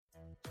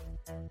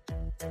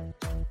This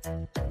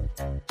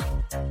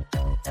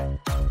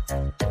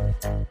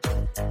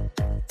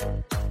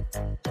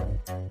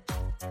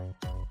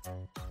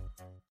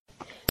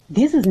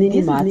is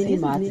Nini Mati,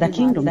 the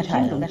Kingdom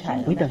Child,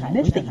 with a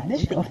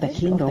message of the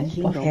Kingdom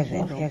of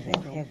Heaven.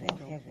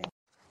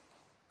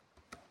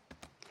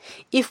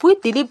 If we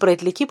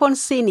deliberately keep on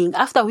sinning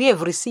after we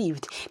have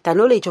received the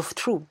knowledge of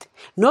truth,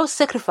 no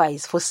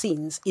sacrifice for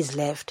sins is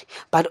left,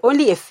 but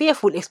only a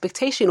fearful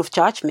expectation of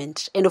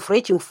judgment and of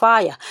raging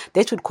fire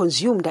that would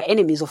consume the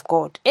enemies of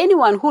God.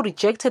 Anyone who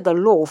rejected the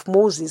law of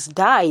Moses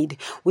died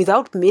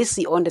without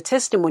mercy on the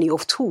testimony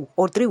of 2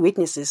 or 3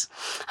 witnesses.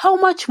 How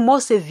much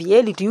more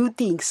severely do you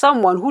think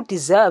someone who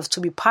deserves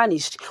to be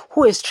punished,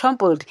 who has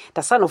trampled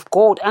the Son of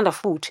God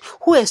underfoot,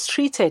 who has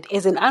treated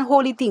as an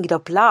unholy thing the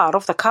blood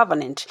of the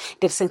covenant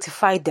that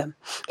sanctified them,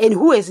 and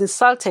who has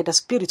insulted the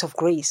Spirit of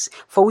grace?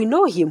 For we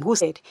know him who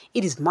said,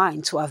 "It is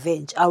mine to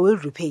avenge, I will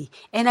repay."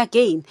 And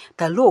again,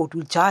 the Lord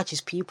will judge his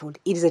people.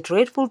 It is a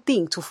dreadful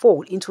thing to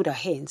fall into the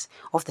hands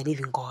of the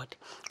living God.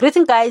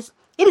 Greetings, guys.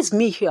 It is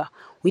me here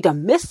with a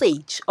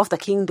message of the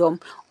Kingdom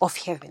of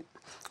Heaven.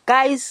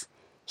 Guys,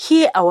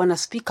 here I want to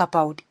speak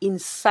about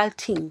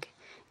insulting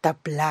the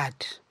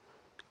blood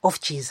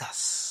of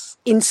Jesus.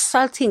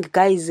 Insulting,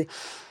 guys,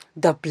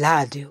 the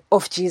blood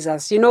of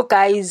Jesus. You know,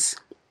 guys,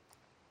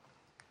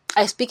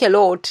 I speak a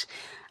lot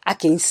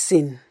against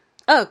sin.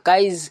 Oh,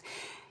 guys,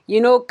 you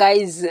know,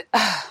 guys,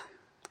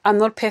 I'm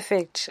not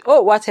perfect.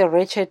 Oh, what a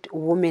wretched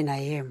woman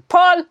I am.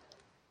 Paul,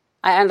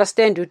 I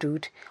understand you,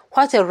 dude.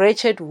 What a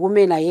wretched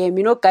woman I am.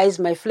 You know, guys,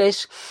 my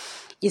flesh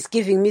is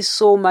giving me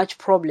so much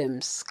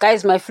problems.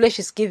 Guys, my flesh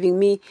is giving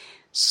me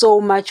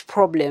so much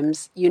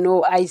problems. You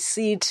know, I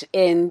see it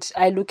and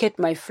I look at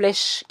my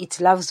flesh.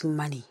 It loves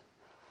money.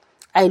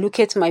 I look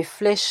at my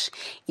flesh,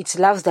 it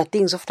loves the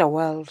things of the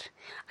world.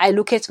 I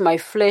look at my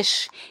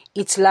flesh,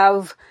 it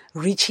loves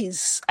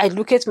riches. I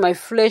look at my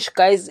flesh,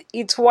 guys,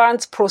 it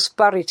wants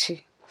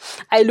prosperity.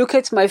 I look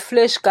at my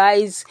flesh,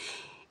 guys,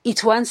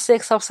 it wants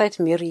sex outside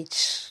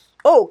marriage.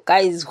 Oh,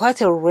 guys,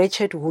 what a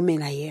wretched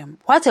woman I am.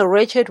 What a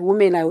wretched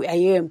woman I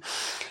am.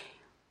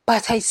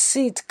 But I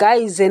see it,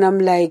 guys, and I'm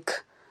like,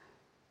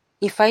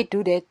 if I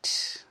do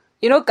that,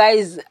 you know,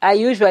 guys, I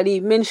usually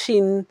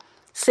mention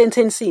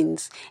certain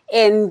sins,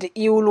 and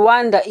you will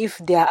wonder if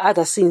there are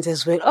other sins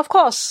as well. Of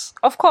course,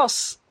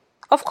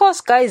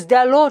 guys, there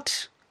are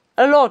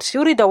a lot.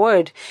 You read the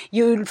word,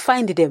 you will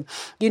find them,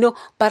 you know,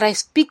 but I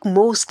speak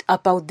most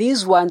about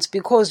these ones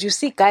because you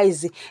see,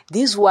 guys,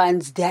 these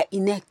ones, they are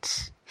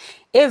inept.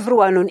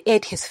 Everyone on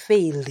earth has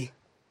failed.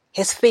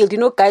 You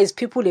know, guys,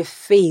 people have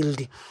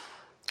failed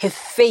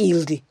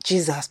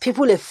Jesus.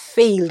 People have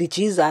failed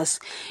Jesus.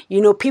 You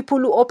know, people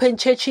who open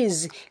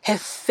churches have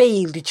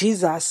failed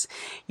Jesus.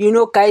 You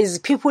know, guys,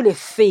 people have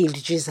failed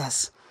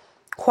Jesus.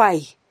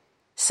 Why?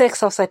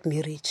 Sex outside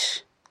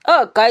marriage.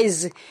 Oh,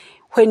 guys,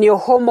 when you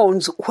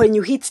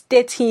hit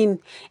 13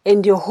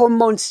 and your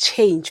hormones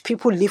change,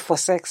 people live for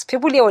sex.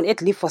 People here on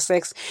earth live for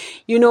sex.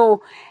 You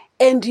know,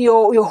 and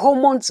your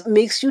hormones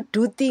makes you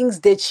do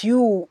things that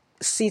you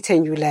sit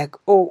and you're like,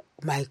 oh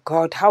my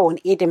God, how on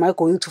earth am I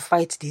going to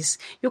fight this?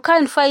 You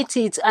can't fight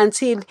it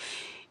until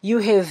you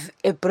have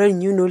a brand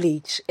new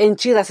knowledge. And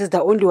Jesus is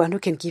the only one who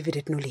can give you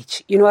that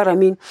knowledge. You know what I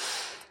mean?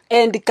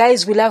 And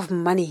guys, we love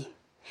money.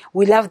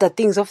 We love the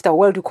things of the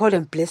world. We call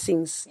them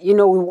blessings. You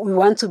know, we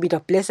want to be the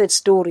blessed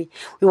story.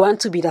 We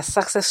want to be the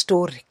success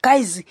story.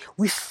 Guys,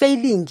 we're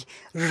failing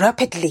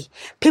rapidly.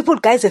 People,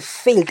 guys, have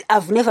failed.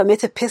 I've never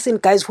met a person,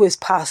 guys, who has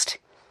passed.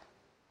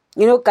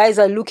 You know, guys,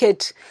 I look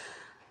at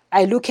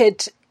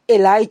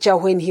Elijah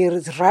when he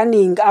is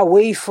running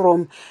away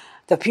from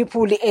the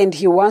people and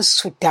he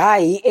wants to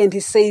die, and he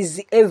says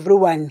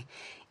everyone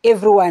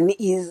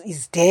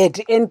is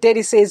dead, and then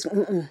he says,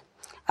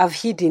 I've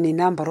hidden a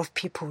number of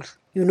people.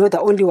 You know,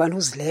 the only one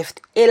who's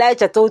left.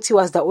 Elijah thought he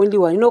was the only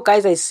one. You know,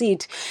 guys, I see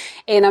it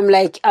and I'm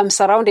like, I'm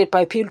surrounded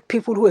by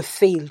people who have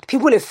failed.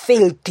 People have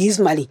failed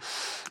dismally,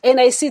 and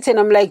I sit and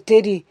I'm like,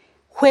 Daddy,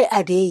 where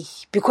are they?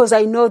 Because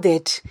I know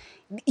that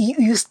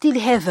you still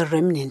have a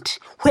remnant.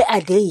 Where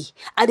are they?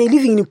 Are they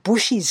living in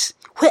bushes?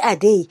 Where are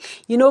they?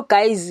 You know,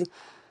 guys,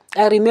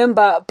 I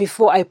remember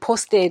before I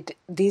posted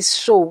this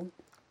show,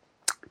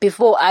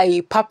 before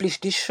I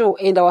published this show,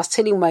 and I was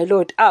telling my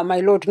Lord,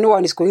 no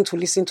one is going to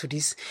listen to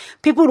this.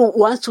 People who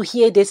want to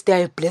hear that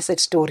they are a blessed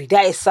story, they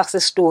are a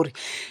success story.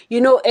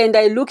 You know, and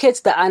I look at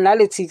the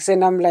analytics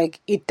and I'm like,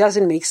 it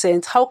doesn't make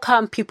sense. How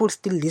come people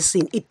still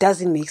listen? It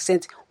doesn't make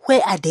sense.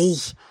 Where are they?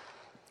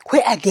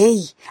 Where are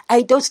they?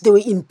 I thought they were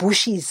in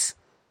bushes.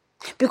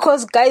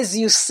 Because, guys,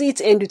 you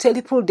sit and you tell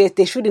people that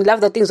they shouldn't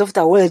love the things of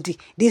the world.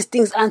 These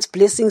things aren't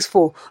blessings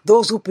for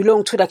those who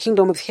belong to the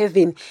kingdom of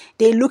heaven.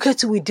 They look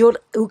at you with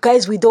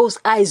those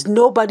eyes.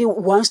 Nobody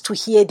wants to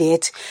hear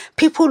that.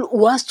 People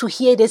wants to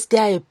hear that they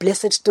are a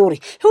blessed story.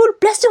 He will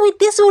bless you with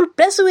this, he will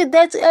bless you with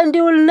that, and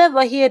you will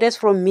never hear that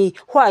from me.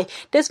 Why?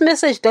 This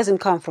message doesn't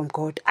come from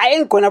God. I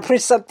ain't gonna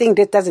preach something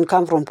that doesn't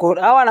come from God.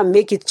 I want to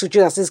make it to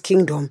Jesus'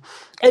 kingdom.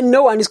 And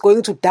no one is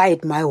going to die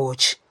at my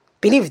watch.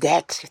 Believe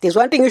that. If there's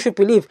one thing you should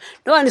believe,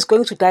 no one is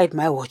going to die at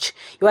my watch.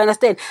 You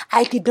understand?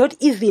 I did not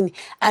even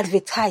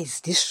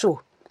advertise this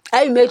show.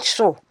 I made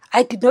sure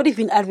I did not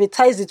even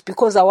advertise it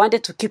because I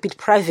wanted to keep it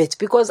private,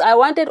 because I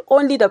wanted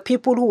only the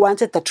people who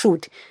wanted the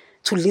truth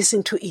to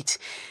listen to it.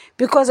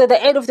 Because at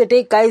the end of the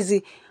day, guys,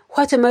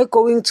 what am I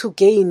going to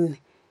gain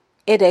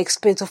at the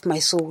expense of my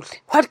soul?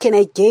 What can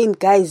I gain,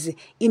 guys,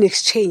 in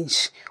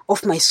exchange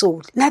of my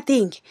soul?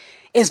 Nothing.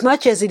 As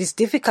much as it is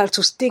difficult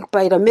to stick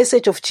by the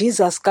message of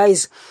Jesus,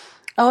 guys,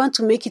 I want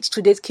to make it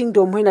to that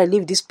kingdom when I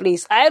leave this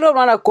place. I don't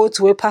want to go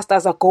to where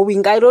pastors are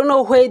going. I don't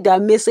know where their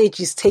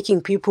message is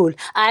taking people.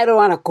 I don't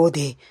want to go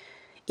there.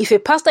 If a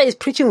pastor is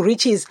preaching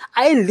riches,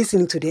 I ain't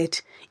listening to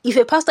that. If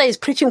a pastor is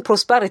preaching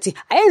prosperity,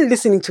 I ain't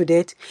listening to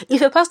that.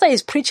 If a pastor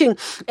is preaching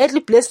earthly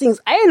blessings,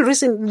 I ain't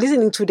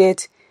listening to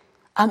that.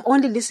 I'm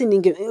only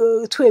listening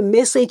to a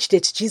message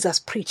that Jesus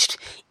preached.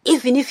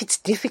 Even if it's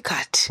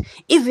difficult,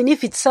 even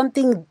if it's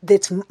something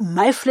that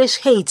my flesh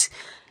hates,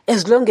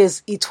 as long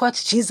as it's what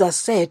Jesus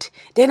said,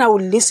 then I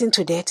will listen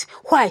to that.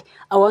 Why?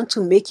 I want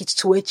to make it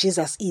to where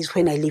Jesus is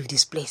when I leave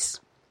this place.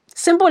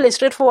 Simple and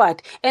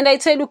straightforward. And I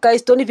tell you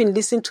guys, don't even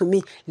listen to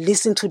me.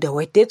 Listen to the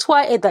word. That's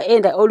why at the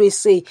end I always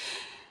say,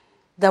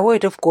 the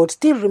word of God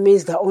still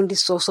remains the only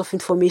source of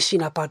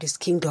information about his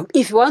kingdom.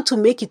 If you want to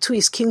make it to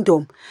his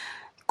kingdom,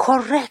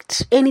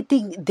 correct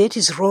anything that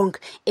is wrong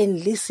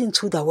and listen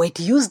to the word.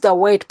 Use the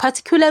word,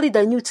 particularly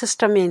the New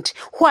Testament.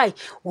 Why?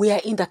 We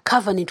are in the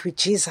covenant with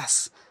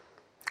Jesus.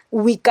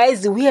 We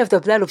have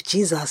the blood of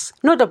Jesus,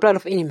 not the blood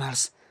of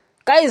animals.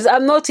 Guys,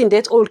 I'm not in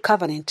that old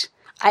covenant.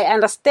 I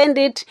understand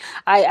it,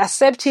 I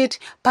accept it,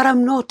 but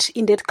I'm not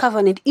in that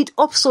covenant. It's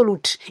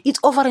absolute. It's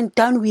over and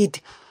done with.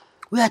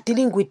 We are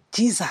dealing with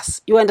Jesus.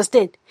 You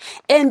understand?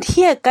 And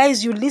here,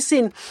 guys, you're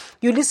listening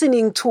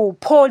to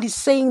Paul is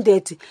saying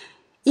that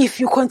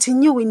if you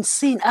continue in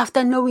sin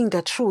after knowing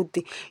the truth,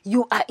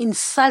 you are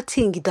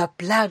insulting the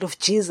blood of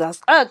Jesus.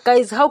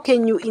 Guys, how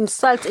can you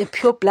insult a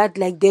pure blood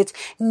like that?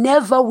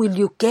 Never will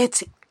you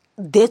get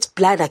that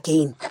blood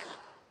again.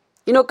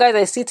 You know, guys,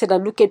 I sit and I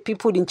look at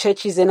people in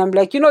churches and I'm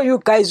like,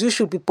 you guys, you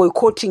should be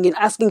boycotting and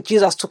asking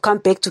Jesus to come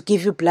back to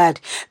give you blood.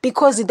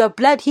 Because the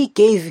blood he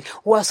gave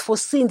was for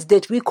sins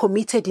that we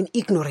committed in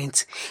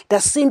ignorance. The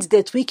sins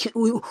that we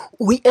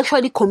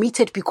actually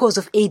committed because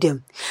of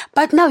Adam.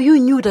 But now you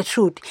knew the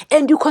truth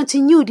and you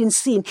continued in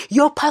sin.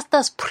 Your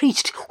pastors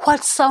preached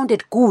what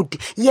sounded good,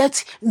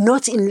 yet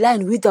not in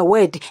line with the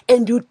word,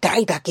 and you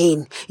died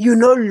again. You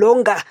no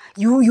longer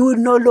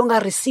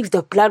receive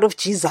the blood of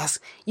Jesus.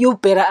 You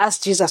better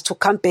ask Jesus to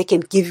come back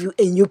and give you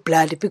a new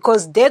blood,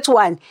 because that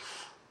one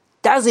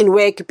doesn't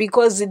work.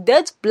 Because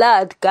that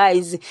blood,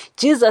 guys,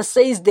 Jesus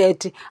says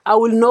that I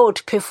will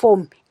not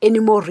perform any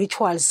more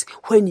rituals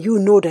when you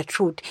know the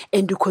truth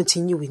and you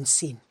continue in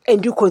sin.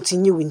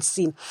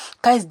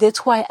 Guys,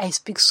 that's why I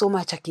speak so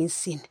much against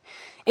sin.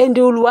 And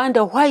you will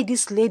wonder why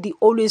this lady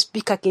always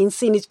speak against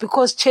sin. It's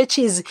because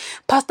churches,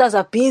 pastors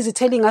are busy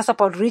telling us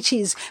about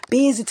riches,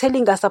 busy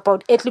telling us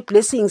about earthly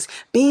blessings,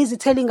 busy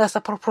telling us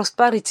about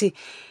prosperity.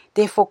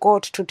 They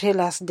forgot to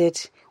tell us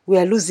that we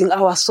are losing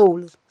our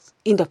souls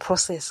in the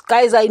process.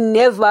 Guys, I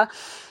never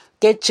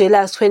get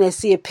jealous when I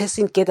see a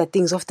person get the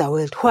things of the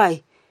world.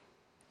 Why?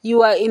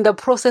 You are in the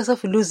process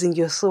of losing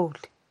your soul.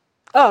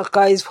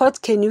 Guys,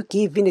 what can you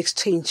give in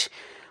exchange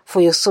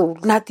for your soul?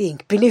 Nothing.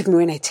 Believe me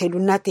when I tell you,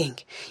 nothing.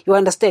 You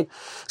understand?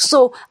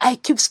 So I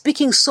keep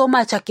speaking so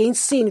much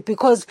against sin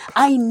because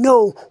I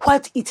know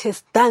what it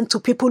has done to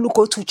people who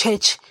go to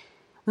church.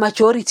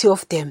 Majority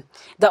of them.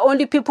 The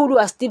only people who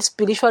are still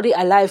spiritually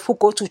alive who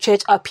go to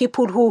church are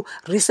people who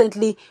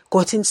recently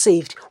gotten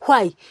saved.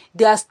 Why?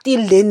 They are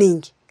still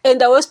learning. And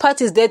the worst part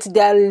is that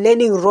they are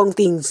learning wrong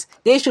things.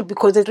 They should be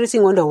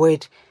concentrating on the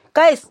word.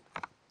 Guys,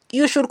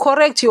 you should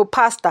correct your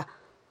pastor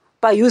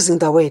by using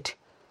the word.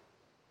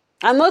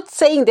 I'm not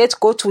saying that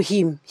go to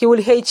him. He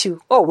will hate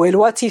you. Oh, well,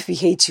 what if he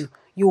hates you?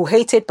 You're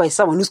hated by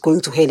someone who's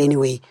going to hell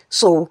anyway.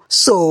 So,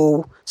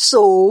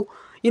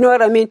 you know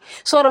what I mean?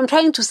 So what I'm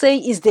trying to say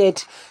is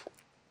that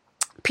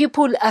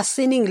people are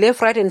sinning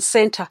left, right, and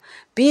center.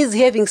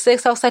 Busy having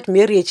sex outside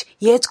marriage,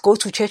 yet go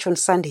to church on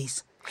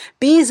Sundays.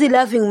 Busy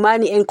loving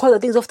money and call the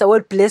things of the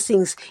world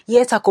blessings,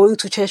 yet are going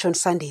to church on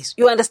Sundays.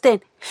 You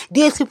understand?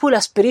 These people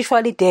are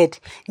spiritually dead,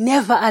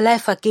 never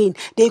alive again.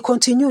 They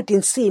continued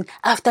in sin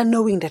after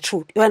knowing the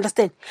truth. You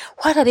understand?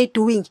 What are they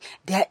doing?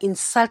 They are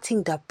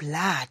insulting the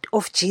blood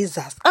of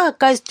Jesus.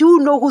 Guys, do you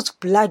know whose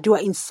blood you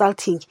are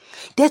insulting?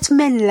 That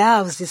man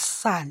loves his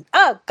son.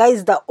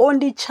 Guys, the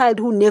only child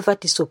who never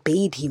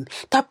disobeyed him.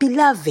 The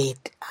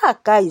beloved.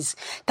 Guys,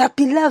 the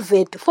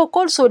beloved. For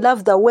God so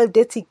loved the world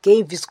that he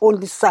gave his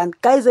only son.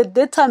 Guys, at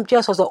that time,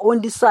 Jesus was the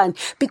only son.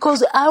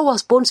 Because I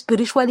was born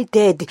spiritually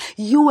dead.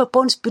 You were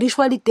born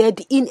spiritually spiritually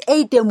dead. In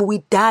Adam, we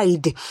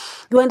died.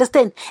 You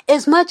understand?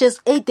 As much as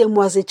Adam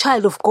was a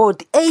child of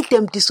God,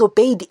 Adam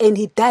disobeyed and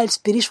he died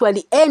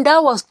spiritually. And I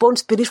was born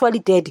spiritually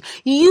dead.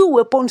 You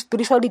were born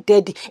spiritually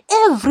dead.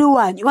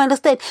 Everyone, you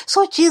understand?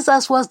 So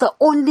Jesus was the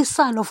only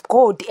Son of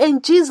God.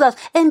 And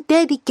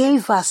Daddy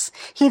gave us.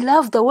 He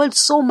loved the world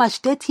so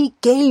much that he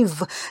gave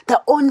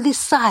the only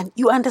Son.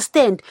 You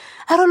understand?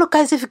 I don't know,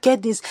 guys, if you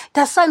get this.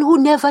 The Son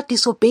who never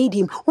disobeyed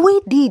him.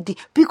 We did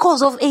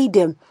because of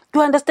Adam.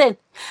 You understand?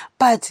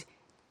 But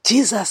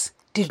Jesus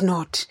did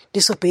not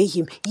disobey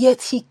him,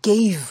 yet he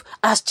gave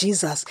us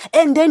Jesus.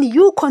 And then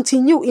you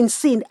continue in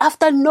sin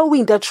after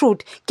knowing the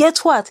truth.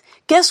 Guess what?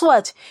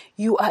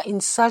 You are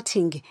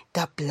insulting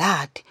the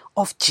blood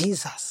of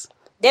Jesus.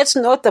 That's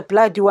not the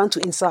blood you want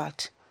to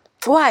insult.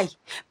 Why?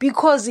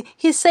 Because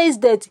he says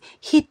that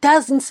he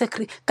doesn't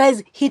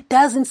sacrifice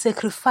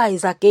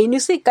again. You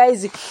see,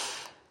 guys,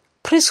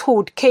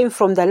 priesthood came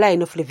from the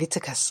line of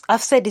Leviticus.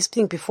 I've said this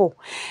thing before.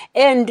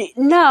 And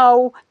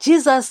now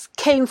Jesus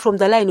came from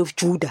the line of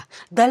Judah,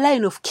 the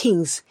line of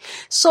kings.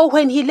 So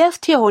when he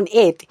left here on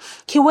earth,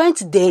 he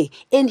went there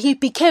and he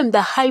became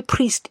the high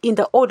priest in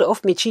the order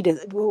of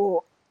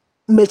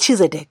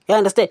Melchizedek. You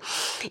understand?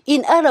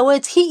 In other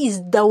words, he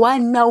is the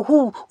one now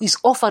who is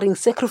offering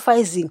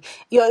sacrifices,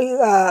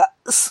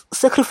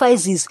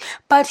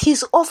 but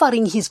he's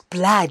offering his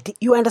blood.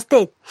 You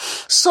understand?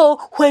 So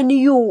when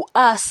you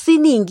are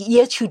sinning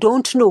yet you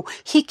don't know,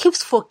 he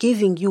keeps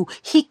forgiving you.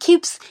 He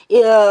keeps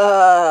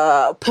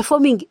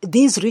performing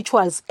these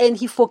rituals and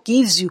he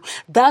forgives you.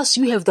 Thus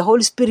you have the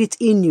Holy Spirit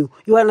in you.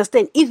 You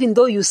understand? Even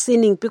though you're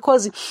sinning,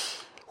 because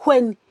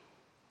when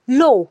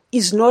law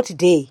is not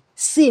there,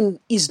 sin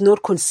is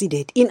not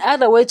considered. In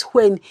other words,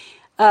 when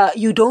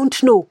you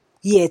don't know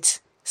yet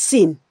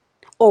sin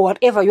or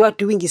whatever you are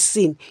doing is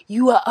sin,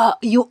 you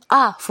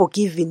are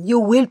forgiven. You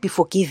will be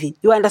forgiven.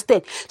 You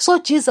understand? So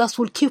Jesus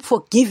will keep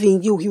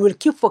forgiving you. He will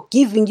keep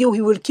forgiving you.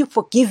 He will keep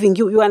forgiving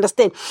you. You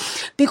understand?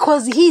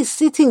 Because he is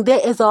sitting there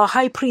as our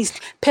high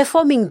priest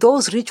performing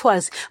those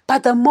rituals.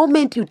 But the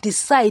moment you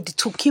decide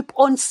to keep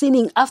on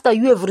sinning after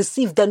you have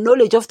received the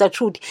knowledge of the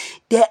truth,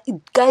 there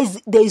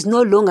is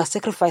no longer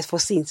sacrifice for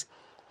sins.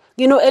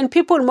 You know, and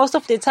people most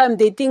of the time,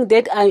 they think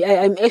that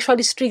I'm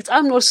actually strict.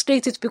 I'm not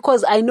strict. It's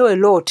because I know a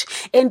lot.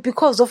 And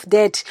because of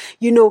that,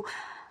 you know,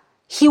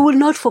 he will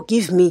not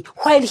forgive me.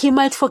 While he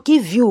might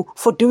forgive you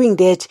for doing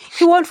that,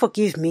 he won't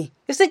forgive me.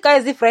 You see,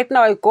 guys, if right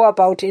now I go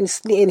about and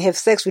have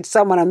sex with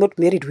someone I'm not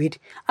married with,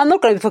 I'm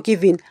not going to be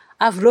forgiven.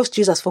 I've lost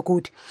Jesus for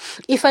good.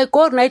 If I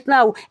go right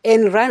now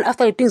and run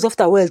after the things of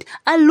the world,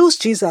 I lose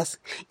Jesus.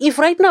 If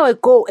right now I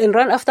go and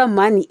run after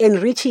money and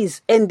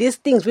riches and these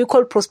things we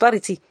call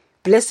prosperity,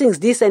 blessings,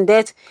 this and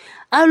that,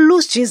 I'll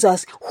lose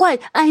Jesus. Why?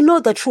 I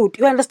know the truth.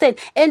 You understand?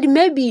 And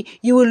maybe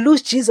you will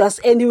lose Jesus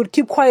and you will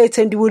keep quiet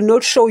and he will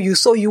not show you,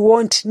 so you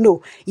won't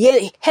know.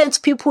 Yeah, hence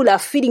people are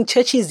feeding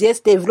churches. Yes,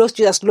 they've lost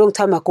Jesus a long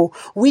time ago.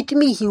 With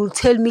me, he will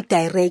tell me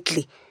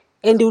directly.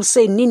 And he will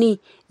say, Nini,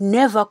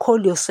 never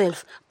call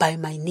yourself by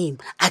my name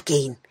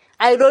again.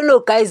 I don't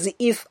know, guys,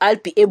 if I'll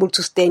be able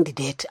to stand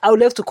that. I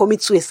will have to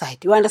commit suicide.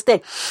 You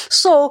understand?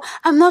 So,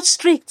 I'm not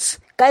strict.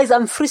 Guys,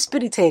 I'm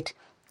free-spirited.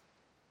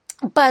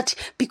 But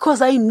because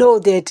I know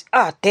that,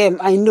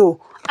 I know.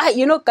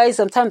 You know, guys,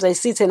 sometimes I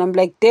sit and I'm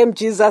like, damn,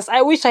 Jesus,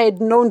 I wish I had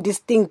known this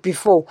thing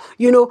before.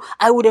 You know,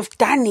 I would have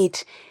done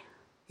it.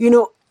 You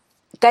know,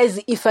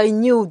 guys, if I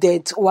knew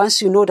that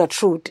once you know the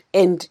truth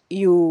and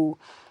you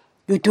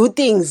do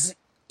things,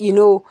 you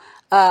know,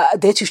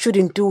 that you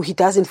shouldn't do, he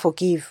doesn't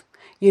forgive.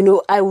 You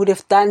know, I would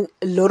have done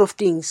a lot of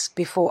things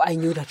before I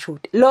knew the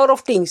truth. A lot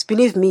of things,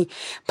 believe me.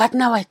 But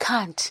now I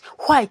can't.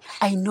 Why?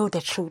 I know the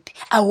truth.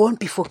 I won't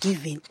be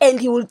forgiven. And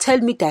he will tell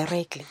me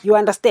directly. You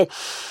understand?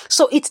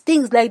 So it's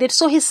things like that.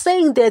 So he's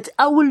saying that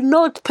I will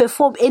not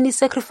perform any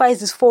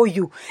sacrifices for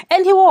you.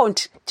 And he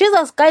won't.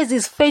 Jesus, guys,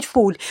 is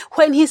faithful.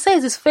 When he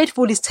says he's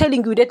faithful, he's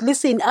telling you that,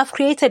 listen, I've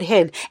created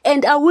hell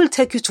and I will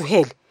take you to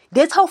hell.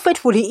 That's how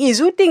faithful he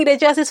is. You think that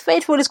Jesus is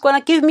faithful, he's going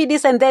to give me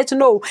this and that.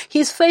 No,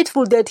 he's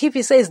faithful that if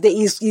he says there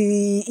is,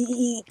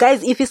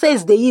 guys, if he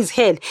says there is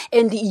hell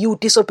and you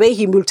disobey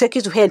him, he'll take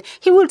you to hell.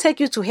 He will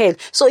take you to hell.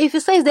 So if he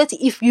says that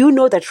if you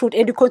know the truth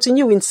and you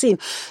continue in sin,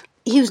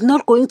 he's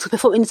not going to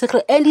perform any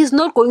sacrifice, and he's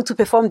not going to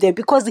perform there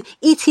because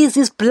it is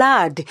his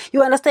blood.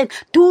 You understand?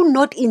 Do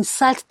not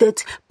insult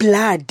that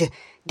blood.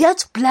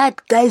 That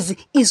blood, guys,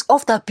 is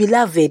of the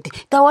beloved,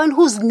 the one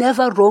who's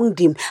never wronged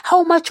him.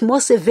 How much more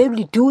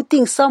severely do you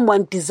think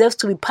someone deserves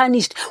to be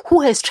punished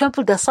who has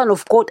trampled the Son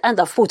of God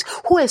underfoot,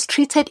 who has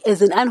treated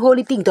as an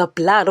unholy thing the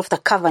blood of the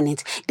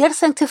covenant that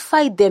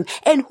sanctified them,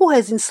 and who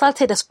has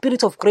insulted the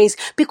Spirit of grace?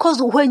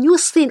 Because when you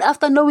sin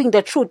after knowing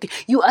the truth,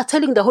 you are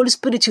telling the Holy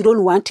Spirit you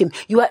don't want him.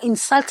 You are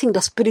insulting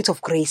the Spirit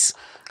of grace.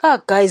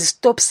 Guys,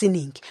 stop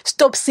sinning.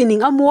 Stop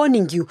sinning. I'm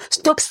warning you.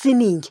 Stop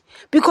sinning.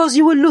 Because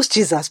you will lose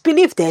Jesus.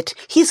 Believe that.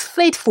 He's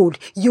faithful.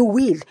 You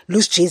will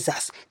lose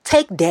Jesus.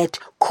 Take that.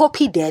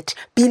 Copy that.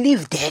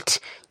 Believe that.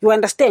 You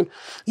understand?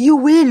 You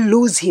will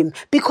lose him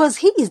because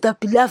he is the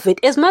beloved.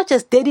 As much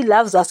as Daddy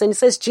loves us and he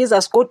says,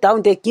 Jesus, go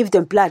down there, give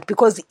them blood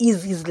because he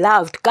is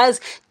loved.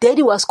 Guys,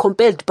 Daddy was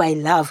compelled by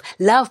love.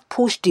 Love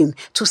pushed him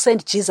to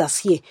send Jesus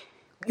here.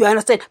 You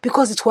understand?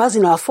 Because it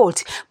wasn't our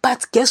fault.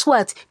 But guess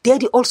what?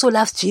 Daddy also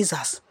loves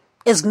Jesus.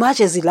 As much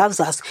as he loves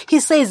us.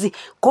 He says,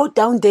 go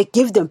down there,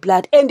 give them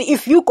blood. And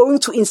if you're going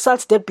to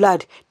insult that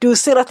blood, do you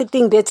seriously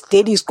think that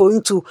Daddy is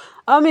going to,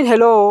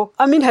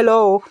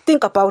 hello.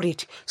 Think about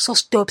it. So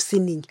stop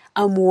sinning.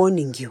 I'm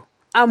warning you.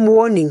 I'm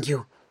warning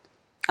you.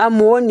 I'm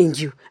warning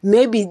you.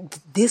 Maybe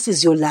this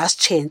is your last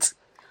chance.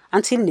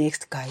 Until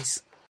next,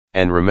 guys.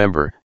 And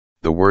remember,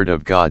 the Word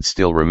of God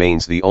still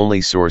remains the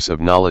only source of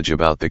knowledge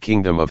about the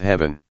kingdom of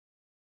heaven.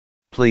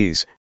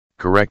 Please,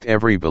 correct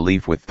every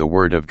belief with the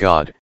Word of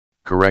God,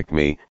 correct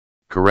me,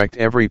 correct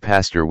every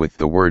pastor with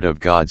the Word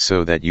of God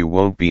so that you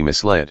won't be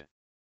misled.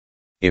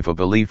 If a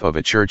belief of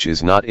a church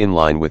is not in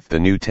line with the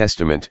New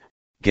Testament,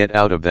 get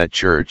out of that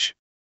church.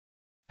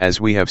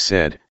 As we have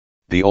said,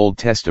 the Old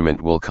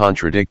Testament will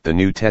contradict the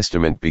New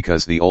Testament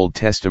because the Old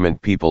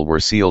Testament people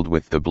were sealed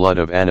with the blood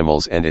of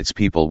animals and its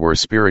people were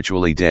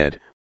spiritually dead,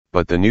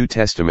 but the New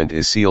Testament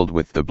is sealed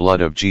with the blood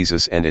of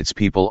Jesus and its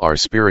people are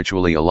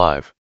spiritually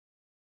alive.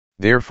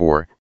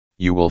 Therefore,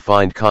 you will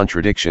find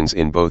contradictions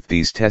in both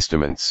these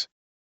testaments.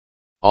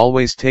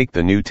 Always take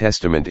the New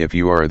Testament if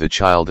you are the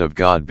child of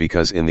God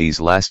because in these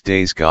last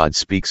days God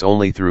speaks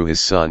only through His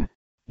Son,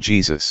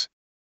 Jesus.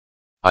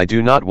 I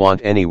do not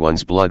want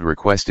anyone's blood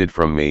requested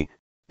from me,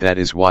 that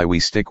is why we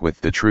stick with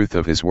the truth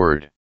of His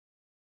Word.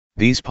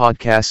 These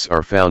podcasts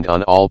are found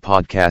on all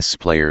podcasts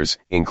players,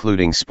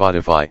 including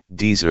Spotify,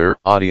 Deezer,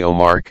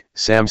 AudioMark,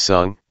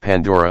 Samsung,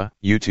 Pandora,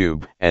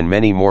 YouTube, and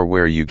many more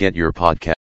where you get your podcast.